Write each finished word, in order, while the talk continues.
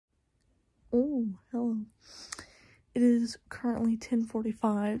Hello. It is currently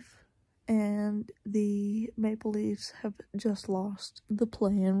 10:45 and the Maple Leafs have just lost the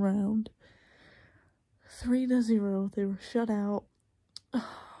play-in round. 3-0. They were shut out.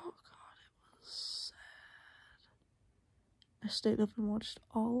 Oh god, it was sad. I stayed up and watched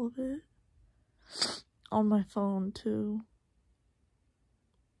all of it. On my phone too.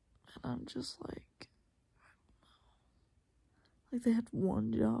 And I'm just like they had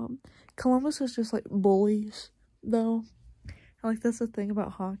one job. Columbus is just like bullies, though. And, like, that's the thing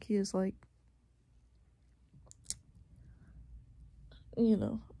about hockey is, like, you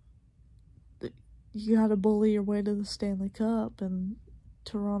know, you gotta bully your way to the Stanley Cup, and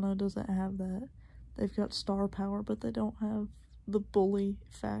Toronto doesn't have that. They've got star power, but they don't have the bully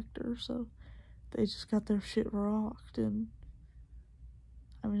factor, so they just got their shit rocked, and,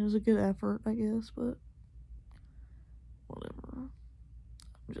 I mean, it was a good effort, I guess, but whatever.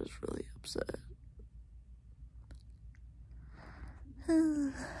 I'm just really upset.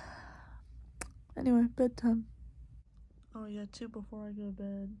 Anyway, bedtime. Oh yeah, too, before I go to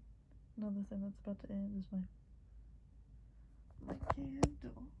bed, another thing that's about to end is my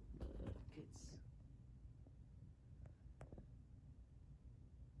candle.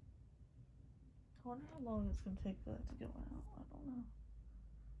 I wonder how long it's gonna take for that to go out. I don't know.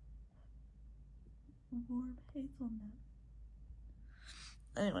 Lord hates on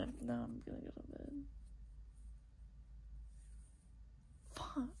that. Anyway, now I'm gonna go to bed.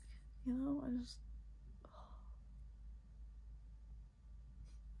 Fuck. You know, I just...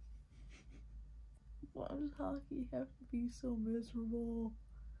 Why does hockey have to be so miserable?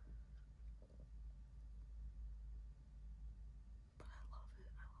 But I love it.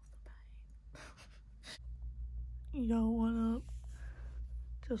 I love the pain. Yo, what up?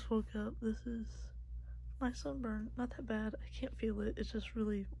 Just woke up. This is my sunburn. Not that bad. I can't feel it. It's just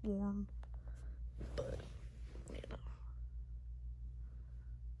really warm. But, you know,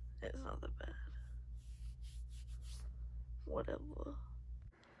 it's not that bad. Whatever.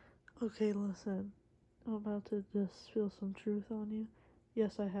 Okay, listen. I'm about to just spill some truth on you.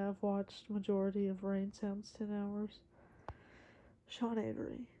 Yes, I have watched majority of Rain Sounds 10 Hours. Sean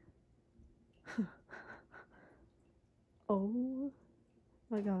Avery. Oh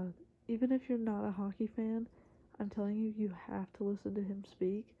my god. Even if you're not a hockey fan, I'm telling you, you have to listen to him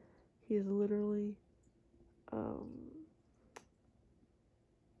speak. He is literally, is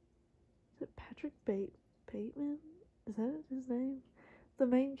it Patrick Bateman? Is that his name? The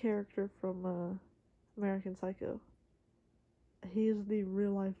main character from, American Psycho. He is the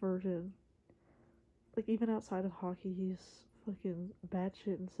real life version. Like, even outside of hockey, he's fucking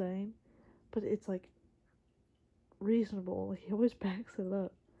batshit insane. But it's, like, reasonable. Like, he always backs it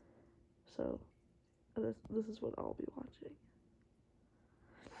up. So, this is what I'll be watching.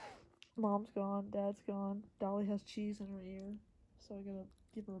 Mom's gone, Dad's gone, Dolly has cheese in her ear, so I gotta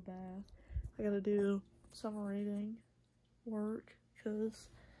give her a bath. I gotta do summer reading work, because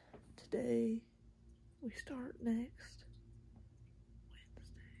today we start next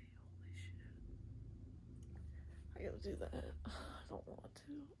Wednesday. Holy shit. I gotta do that. I don't want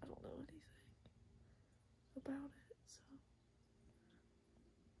to. I don't know anything about it, so.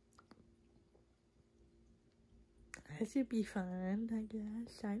 I should be fun, I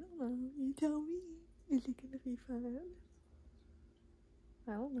guess. I don't know. You tell me. Is it gonna be fun?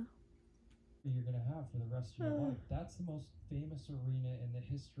 I don't know. You're gonna have for the rest of your life. That's the most famous arena in the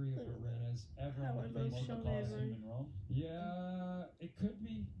history of arenas ever. How I love Sean Avery. In Rome. Yeah, it could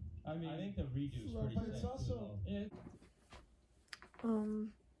be. I mean, I think the redo's pretty sick. But it's also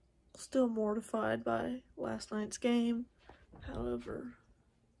still mortified by last night's game. However,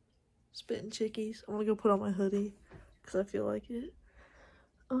 spitting chickies. I'm gonna go put on my hoodie because I feel like it.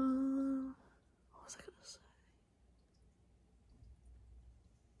 What was I gonna say?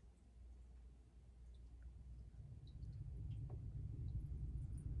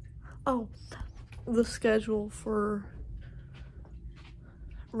 Oh, the schedule for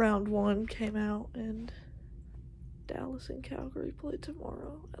round 1 came out, and Dallas and Calgary play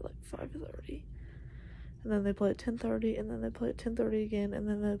tomorrow at like 5:30. And then they play at 10:30, and then they play at 10:30 again, and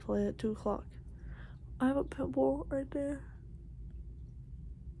then they play at 2 o'clock. I have a pimple right there.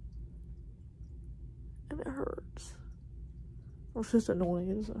 And it hurts. Well, it's just annoying,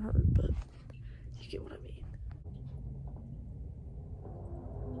 it doesn't hurt, but you get what I mean.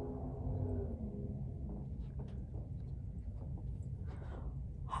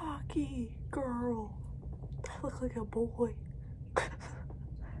 Hockey girl. I look like a boy.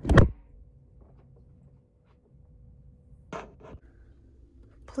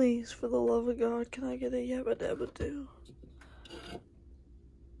 Please, for the love of God, can I get a yabba dabba do?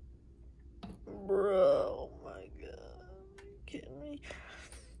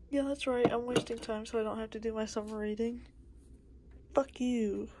 Yeah, that's right. I'm wasting time so I don't have to do my summer reading. Fuck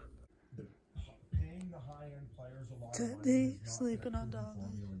you. Paying the high-end players a lot of money Teddy is not sleeping a on proven Dolly.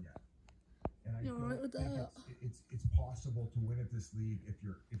 formula yet. And I You alright don't with think that? it's possible to win at this league if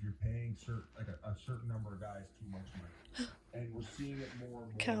you're paying a certain number of guys too much money. And we're seeing it more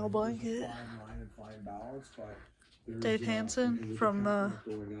and more. Cow There's blanket. a fine line and fine balance, but there's, Dave Hansen and with from the cap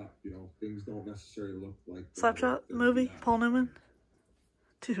going up, you know, things don't necessarily look like Slapshot movie, Paul Newman.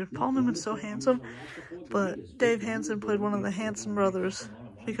 Dude, Paul Newman's so handsome, but Dave Hansen played one of the Hansen brothers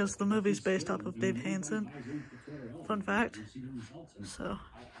because the movie's based off of Dave Hansen. Fun fact. So,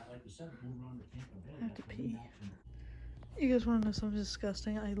 I have to pee. You guys want to know something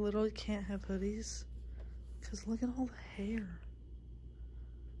disgusting? I literally can't have hoodies because look at all the hair.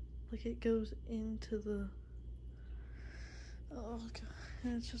 Like it goes into the... Oh god,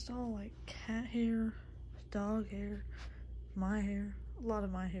 and it's just all like cat hair, dog hair, my hair, a lot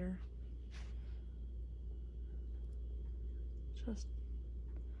of my hair. Just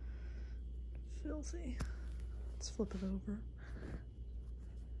filthy. Let's flip it over.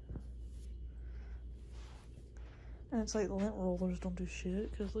 And it's like the lint rollers don't do shit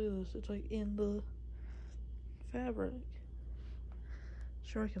because look at this, it's like in the fabric.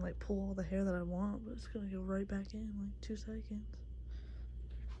 Sure, I can like pull all the hair that I want, but it's gonna go right back in like 2 seconds.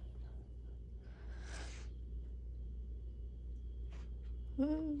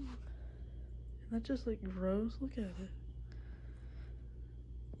 Isn't that just like gross? Look at it.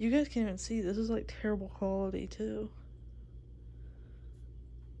 You guys can't even see. This is like terrible quality too.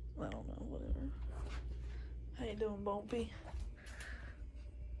 I don't know, whatever. How you doing, Bumpy?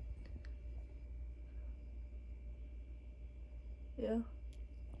 Yeah.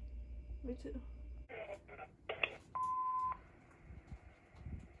 Me too.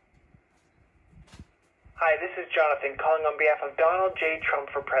 Hi, this is Jonathan calling on behalf of Donald J.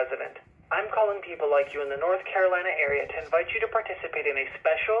 Trump for president. I'm calling people like you in the North Carolina area to invite you to participate in a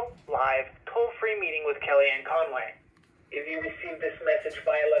special, live, toll-free meeting with Kellyanne Conway. If you received this message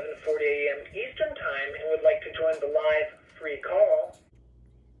by 11:40 a.m. Eastern Time and would like to join the live free call...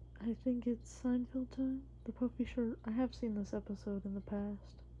 I think it's Seinfeld time. The puffy shirt. I have seen this episode in the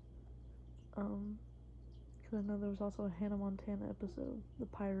past. Because I know there was also a Hannah Montana episode. The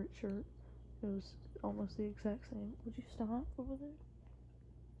pirate shirt. It was almost the exact same. Would you stop over there?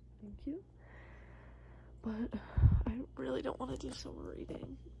 Thank you. But I really don't want to do summer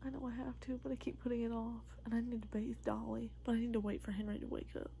reading. I know I have to, but I keep putting it off. And I need to bathe Dolly. But I need to wait for Henry to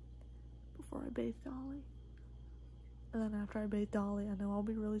wake up before I bathe Dolly. And then after I bathe Dolly, I know I'll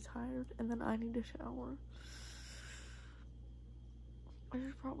be really tired. And then I need to shower. I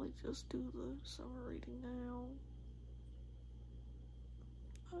should probably just do the summer reading now.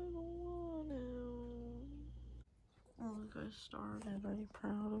 I don't want to. Oh, look, I started. Are you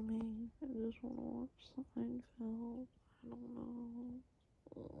proud of me? I just want to watch Seinfeld. I don't know.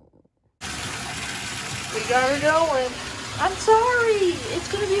 We got her going. I'm sorry. It's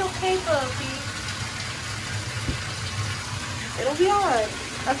gonna be okay, Buffy. It'll be alright.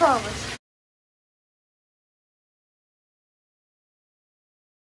 I promise.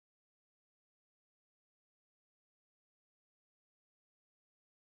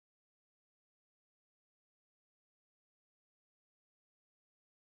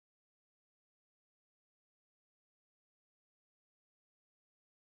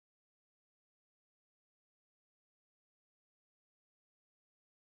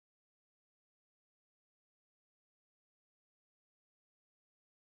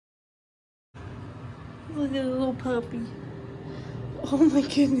 Look at the little puppy. Oh my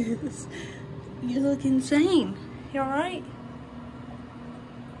goodness. You look insane. You alright?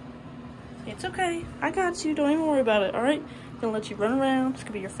 It's okay. I got you. Don't even worry about it, alright? I'm gonna let you run around. It's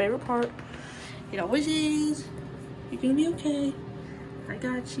gonna be your favorite part. It always is. You're gonna be okay. I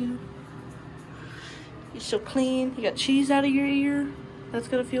got you. You're so clean. You got cheese out of your ear. That's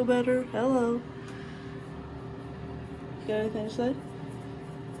gonna feel better. Hello. You got anything to say?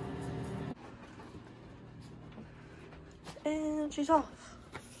 And she's off.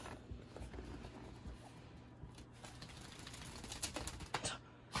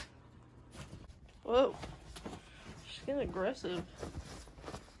 Whoa. She's getting aggressive.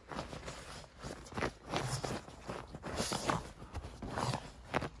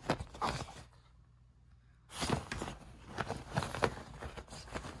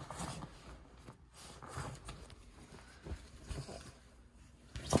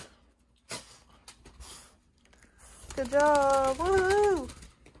 Good job. Woohoo!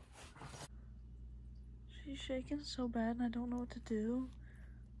 She's shaking so bad and I don't know what to do.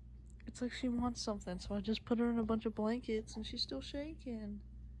 It's like she wants something, so I just put her in a bunch of blankets and she's still shaking.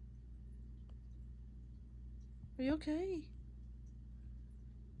 Are you okay?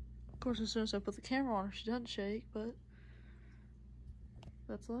 Of course, as soon as I put the camera on her, she doesn't shake, but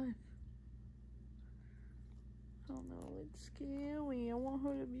that's life. Oh no, it's scary. I want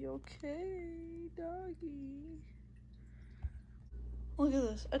her to be okay, doggy. Look at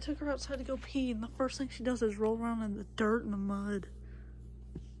this. I took her outside to go pee, and the first thing she does is roll around in the dirt and the mud.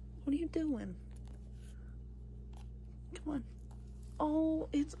 What are you doing? Come on. Oh,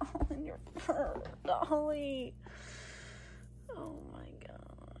 it's all in your fur, Dolly. Oh my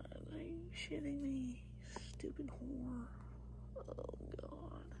god. Are you shitting me? Stupid whore. Oh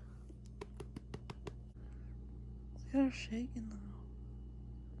god. Look at her shaking though.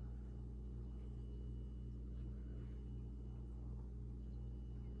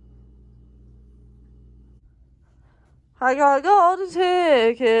 I got a golden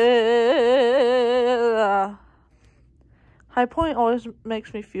ticket. High Point always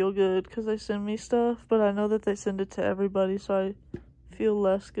makes me feel good because they send me stuff, but I know that they send it to everybody, so I feel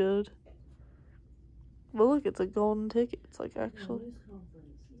less good. But look, it's a golden ticket. It's like actually.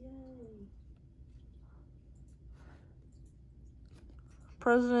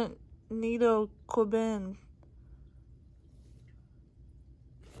 President Nito Quibin.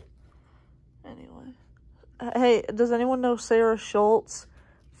 Anyway. Hey, does anyone know Sarah Schultz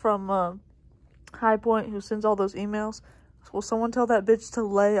from High Point who sends all those emails? Will someone tell that bitch to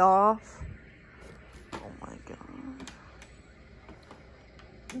lay off? Oh my god.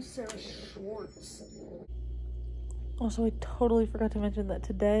 Who's Sarah Schwartz? Also, I totally forgot to mention that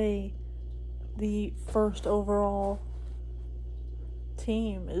today the first overall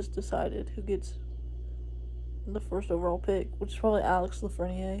team is decided who gets the first overall pick, which is probably Alex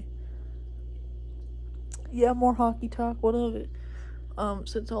Lafreniere. Yeah, more hockey talk, what of it?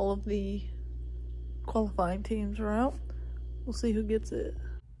 Since all of the qualifying teams are out, we'll see who gets it.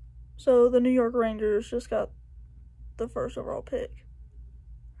 So the New York Rangers just got the first overall pick.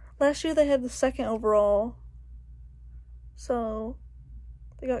 Last year they had the second overall. So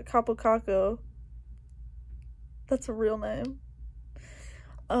they got Capo Caco. That's a real name.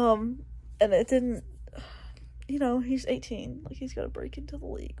 And it didn't, you know, he's 18. Like, he's got to break into the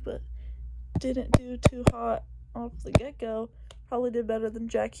league, but didn't do too hot off the get-go. Probably did better than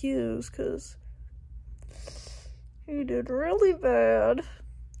Jack Hughes, because he did really bad.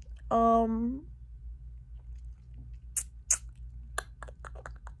 But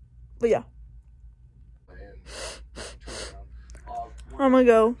yeah. I'm gonna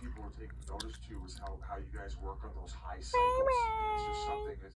go. People are taking notice to is how you guys work on those high cycles. It's just something that